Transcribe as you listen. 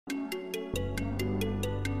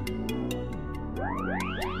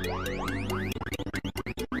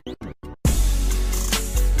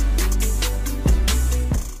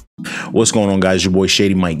What's going on, guys? Your boy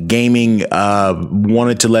ShadyMikeGaming.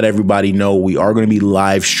 Wanted to let everybody know we are going to be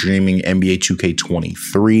live streaming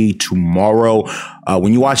NBA2K23 tomorrow.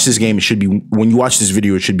 When you watch this game, it should be, when you watch this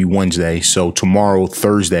video, it should be Wednesday. So tomorrow,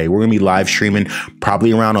 Thursday, we're going to be live streaming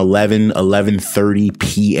probably around 11:30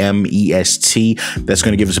 p.m. EST. That's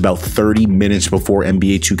going to give us about 30 minutes before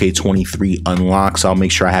NBA2K23 unlocks. I'll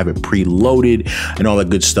make sure I have it preloaded and all that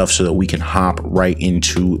good stuff so that we can hop right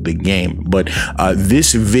into the game. But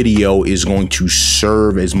this video is going to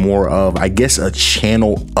serve as more of, I guess, a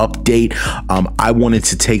channel update. I wanted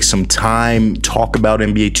to take some time, talk about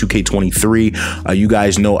NBA2K23. You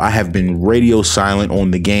guys know I have been radio silent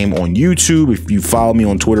on the game on YouTube. If you follow me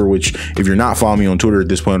on Twitter, which if you're not following me on Twitter at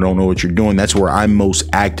this point, I don't know what you're doing. That's where I'm most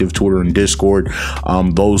active, Twitter and Discord.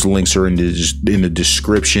 Those links are in the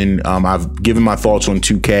description. I've given my thoughts on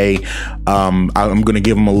 2K. I'm going to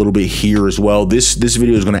give them a little bit here as well. This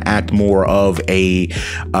video is going to act more of a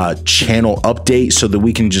channel update so that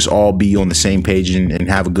we can just all be on the same page and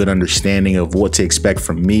have a good understanding of what to expect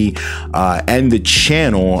from me and the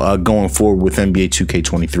channel going forward with NBA2K23.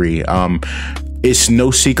 It's no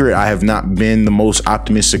secret I have not been the most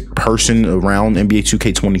optimistic person around NBA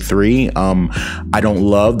 2K23. I don't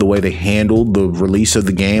love the way they handled the release of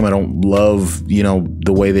the game. I don't love, you know,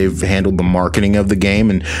 the way they've handled the marketing of the game,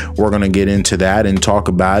 and we're going to get into that and talk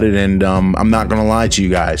about it. And I'm not going to lie to you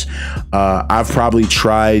guys. I've probably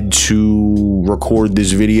tried to record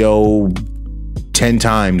this video 10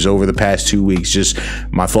 times over the past 2 weeks, just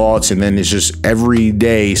my thoughts, and then it's just every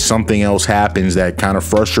day something else happens that kind of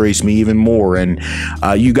frustrates me even more. And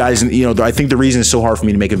you guys, you know, I think the reason it's so hard for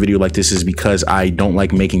me to make a video like this is because I don't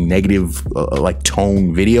like making negative like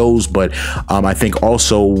tone videos, but I think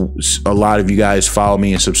also a lot of you guys follow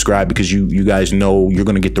me and subscribe because you guys know you're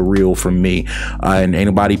gonna get the real from me, and ain't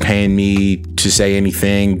nobody paying me to say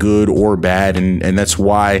anything good or bad, and that's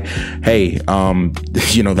why, hey,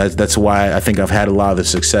 you know, that's why I think I've had a lot of the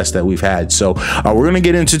success that we've had. So we're going to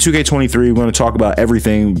get into 2K23. We're going to talk about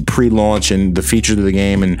everything pre-launch and the features of the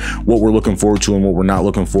game and what we're looking forward to and what we're not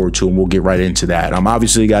looking forward to, and we'll get right into that.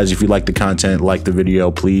 Obviously, guys, if you like the content, like the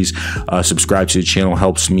video, please subscribe to the channel.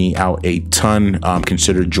 Helps me out a ton.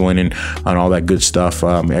 Consider joining and all that good stuff.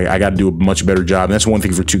 I got to do a much better job. And that's one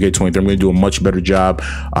thing for 2K23. I'm going to do a much better job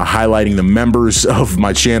highlighting the members of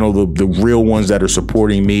my channel, the real ones that are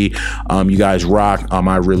supporting me. You guys rock.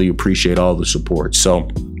 I really appreciate all the support. So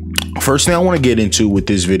first thing I want to get into with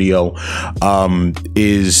this video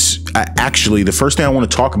is actually the first thing I want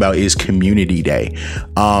to talk about is Community Day.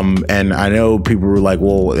 And I know people were like,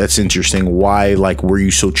 well, that's interesting. Why, like, were you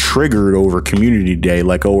so triggered over Community Day?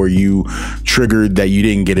 Like, oh, are you triggered that you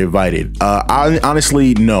didn't get invited?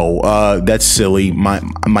 Honestly, no, that's silly.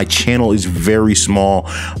 My channel is very small.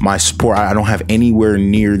 My support, I don't have anywhere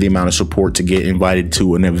near the amount of support to get invited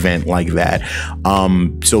to an event like that.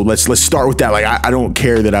 So let's start with that. Like, I don't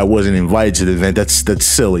care that I wasn't invited to the event. That's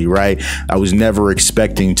silly, right? I was never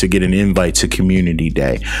expecting to get an invite to Community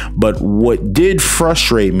Day. But what did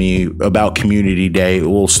frustrate me about Community Day,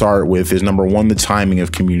 we'll start with, is number one, the timing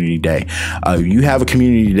of Community Day. You have a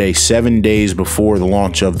Community Day 7 days before the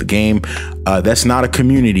launch of the game. That's not a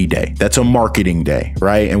Community Day. That's a marketing day,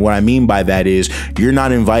 right? And what I mean by that is you're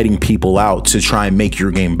not inviting people out to try and make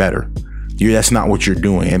your game better. That's not what you're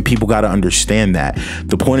doing, and people got to understand that.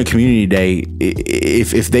 The point of Community Day,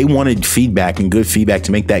 if they wanted feedback and good feedback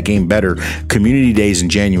to make that game better, Community Day is in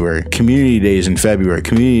January, Community Day is in February,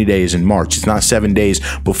 Community Day is in March. It's not 7 days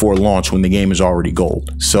before launch when the game is already gold.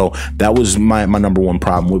 So that was my number one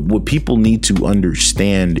problem. What people need to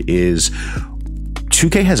understand is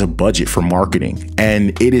 2K has a budget for marketing,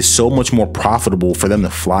 and it is so much more profitable for them to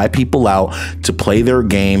fly people out to play their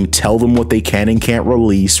game, tell them what they can and can't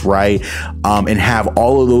release, right? And have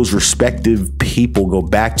all of those respective people go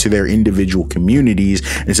back to their individual communities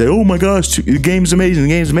and say, oh my gosh, the game's amazing, the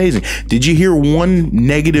game's amazing. Did you hear one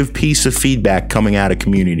negative piece of feedback coming out of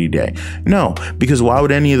Community Day? No, because why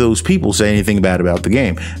would any of those people say anything bad about the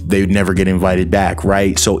game? They would never get invited back,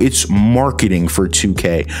 right? So it's marketing for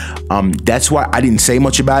 2K. That's why I didn't say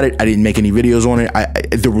much about it. I didn't make any videos on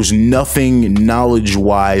it. There was nothing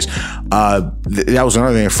knowledge-wise. That was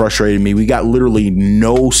another thing that frustrated me. We got literally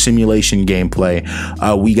no simulation gameplay.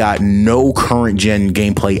 We got no current gen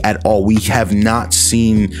gameplay at all. We have not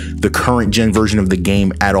seen the current gen version of the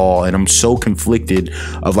game at all, and I'm so conflicted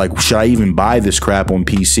of like, should I even buy this crap on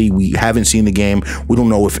PC? We haven't seen the game. We don't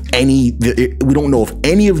know if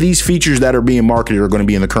any of these features that are being marketed are going to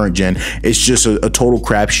be in the current gen. It's just a total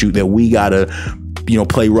crapshoot that we gotta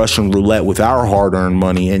play Russian roulette with our hard-earned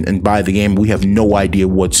money and buy the game. We have no idea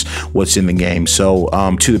what's in the game. So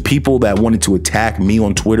to the people that wanted to attack me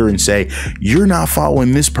on Twitter and say, you're not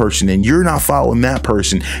following this person and you're not following that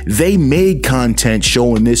person, they made content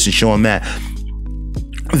showing this and showing that.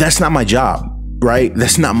 That's not my job, right?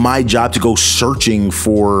 That's not my job to go searching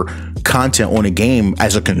for content on a game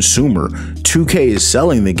as a consumer. 2K is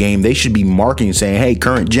selling the game. They should be marketing, saying, hey,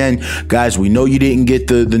 current gen guys, we know you didn't get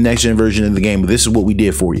the next gen version of the game, but this is what we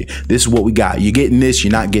did for you. This is what we got. You're getting this,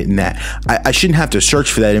 you're not getting that. I shouldn't have to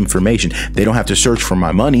search for that information. They don't have to search for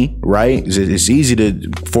my money, right? It's easy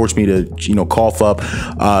to force me to cough up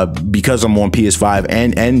because I'm on PS5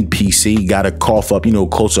 and PC, gotta cough up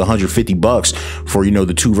close to $150 for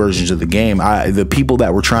the 2 versions of the game. The people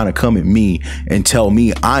that were trying to come at me and tell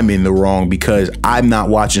me I'm in the wrong because I'm not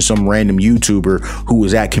watching some random YouTuber who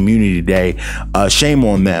was at community day, shame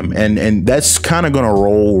on them. And that's kind of gonna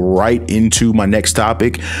roll right into my next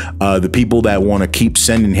topic. The people that want to keep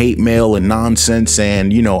sending hate mail and nonsense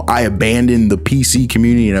and I abandoned the PC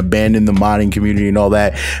community and abandoned the modding community and all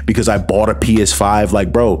that because I bought a PS5.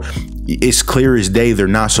 Like, bro, it's clear as day they're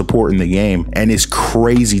not supporting the game, and it's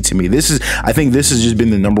crazy to me. I think this has just been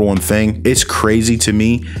the number one thing. It's crazy to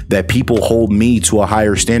me that people hold me to a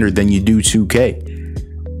higher standard than you do 2K.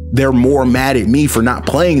 They're more mad at me for not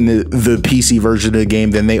playing the PC version of the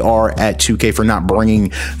game than they are at 2K for not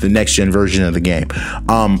bringing the next gen version of the game.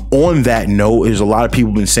 On that note, there's a lot of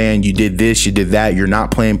people been saying you did this, you did that, you're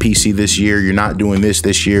not playing PC this year, you're not doing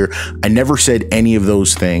this year. I never said any of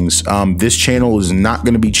those things. This channel is not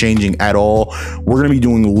going to be changing at all. We're going to be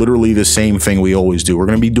doing literally the same thing we always do. We're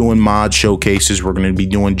going to be doing mod showcases. We're going to be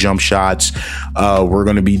doing jump shots. We're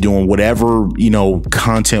going to be doing whatever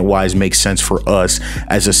content wise makes sense for us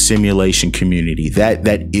as a simulation community.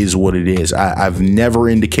 That is what it is. I've never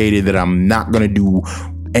indicated that I'm not going to do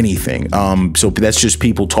anything. So that's just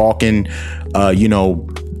people talking,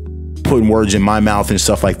 putting words in my mouth and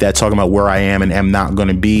stuff like that, talking about where I am and am not going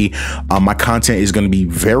to be. My content is going to be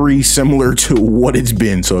very similar to what it's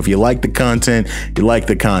been. So if you like the content, you like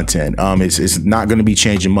the content. It's not going to be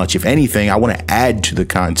changing much. If anything, I want to add to the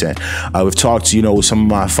content. We've talked, with some of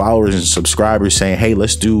my followers and subscribers saying, hey,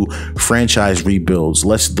 let's do franchise rebuilds.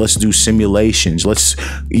 Let's do simulations. Let's,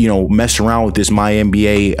 mess around with this My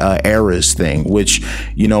NBA eras thing, which,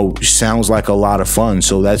 sounds like a lot of fun.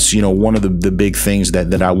 So that's, one of the big things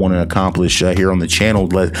that I want to accomplish here on the channel.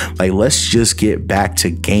 Let's just get back to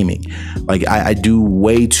gaming. Like I do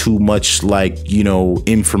way too much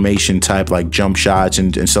information type jump shots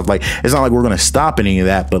and stuff. Like it's not like we're gonna stop any of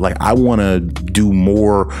that, but I want to do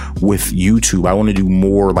more with YouTube. I want to do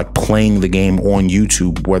more playing the game on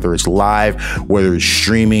YouTube, whether it's live, whether it's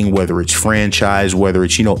streaming, whether it's franchise, whether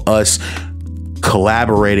it's us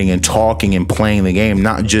collaborating and talking and playing the game,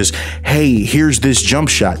 not just, hey, here's this jump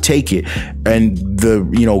shot, take it. And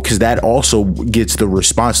because that also gets the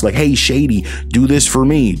response like, hey, Shady, do this for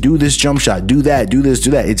me, do this jump shot, do that, do this, do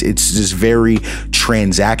that. It's just very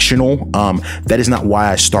transactional. That is not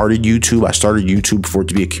why I started YouTube. I started YouTube for it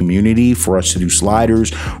to be a community, for us to do sliders,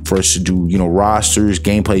 for us to do rosters,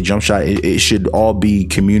 gameplay, jump shot. It should all be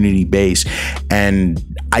community based, and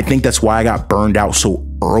I think that's why I got burned out so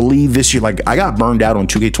early this year. I got burned out on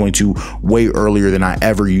 2K22 way earlier than I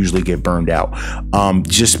ever usually get burned out,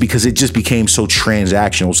 just because it just became so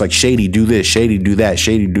transactional. It's like, Shady, do this, Shady, do that,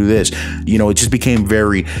 Shady, do this. It just became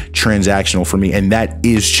very transactional for me, and that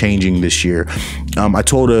is changing this year. I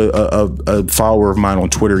told a follower of mine on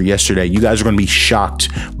Twitter yesterday, you guys are going to be shocked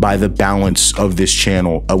by the balance of this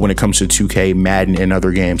channel when it comes to 2K, Madden, and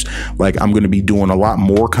other games. I'm going to be doing a lot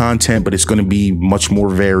more content, but it's going to be much more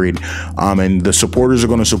varied. And the supporters are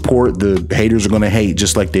going to support, the haters are going to hate,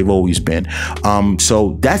 just like they've always been.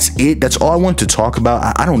 So that's it. That's all I want to talk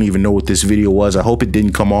about. I don't even know what this video was. I hope it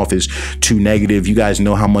didn't come off as too negative. You guys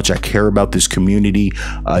know how much I care about this community.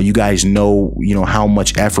 You guys know, how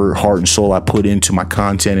much effort, heart, and soul I put into my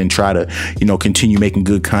content and try to, continue making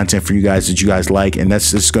good content for you guys that you guys like. And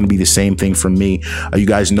it's going to be the same thing from me. You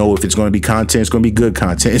guys know if it's going to be content, it's going to be good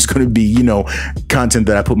content. It's going to be, content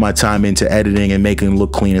that I put my time into editing and making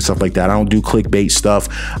look clean and stuff like that. I don't do clickbait stuff.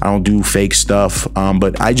 I don't do fake stuff.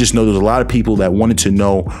 But I just know there's a lot of people that wanted to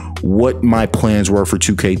know what my plans were for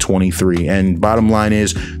 2K23. And bottom line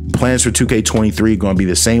is, plans for 2K23 going to be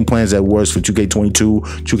the same plans that was for 2K22,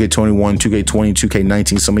 2K21, 2K20,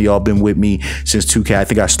 2K19. Some of y'all been with me since 2K. I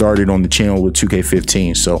think I started on the channel with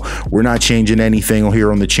 2K15. So we're not changing anything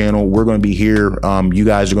here on the channel. We're going to be here. You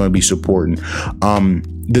guys are going to be supporting.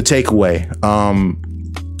 The takeaway,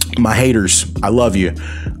 My haters, I love you.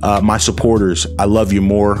 My supporters, I love you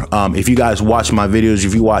more. If you guys watch my videos,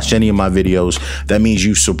 if you watch any of my videos, that means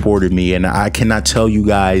you supported me. And I cannot tell you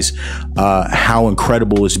guys how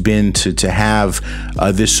incredible it's been to have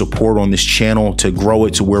this support on this channel, to grow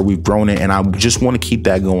it to where we've grown it. And I just want to keep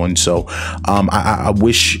that going. So I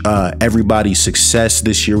wish everybody success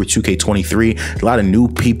this year with 2K23. A lot of new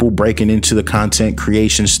people breaking into the content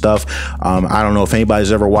creation stuff. I don't know if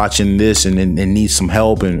anybody's ever watching this and needs some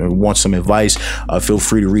help and want some advice, feel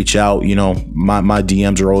free to reach out. You know, my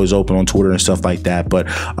DMs are always open on Twitter and stuff like that. But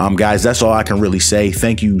guys, that's all I can really say.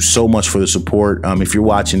 Thank you so much for the support. If you're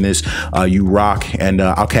watching this, you rock, and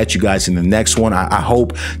I'll catch you guys in the next one. I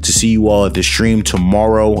hope to see you all at the stream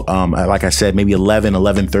tomorrow. Like I said, maybe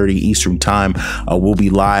 11:30 Eastern time. We'll be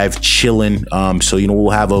live chilling. So you know,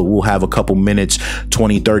 we'll have a couple minutes,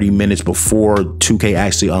 20-30 minutes before 2K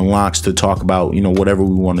actually unlocks to talk about, you know, whatever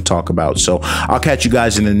we want to talk about. So I'll catch you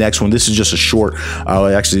guys in the next one. This is just a short.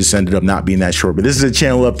 Actually, this ended up not being that short, but this is a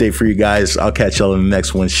channel update for you guys. I'll catch y'all in the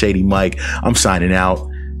next one. Shady Mike, I'm signing out.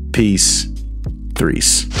 Peace.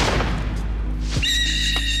 Threes.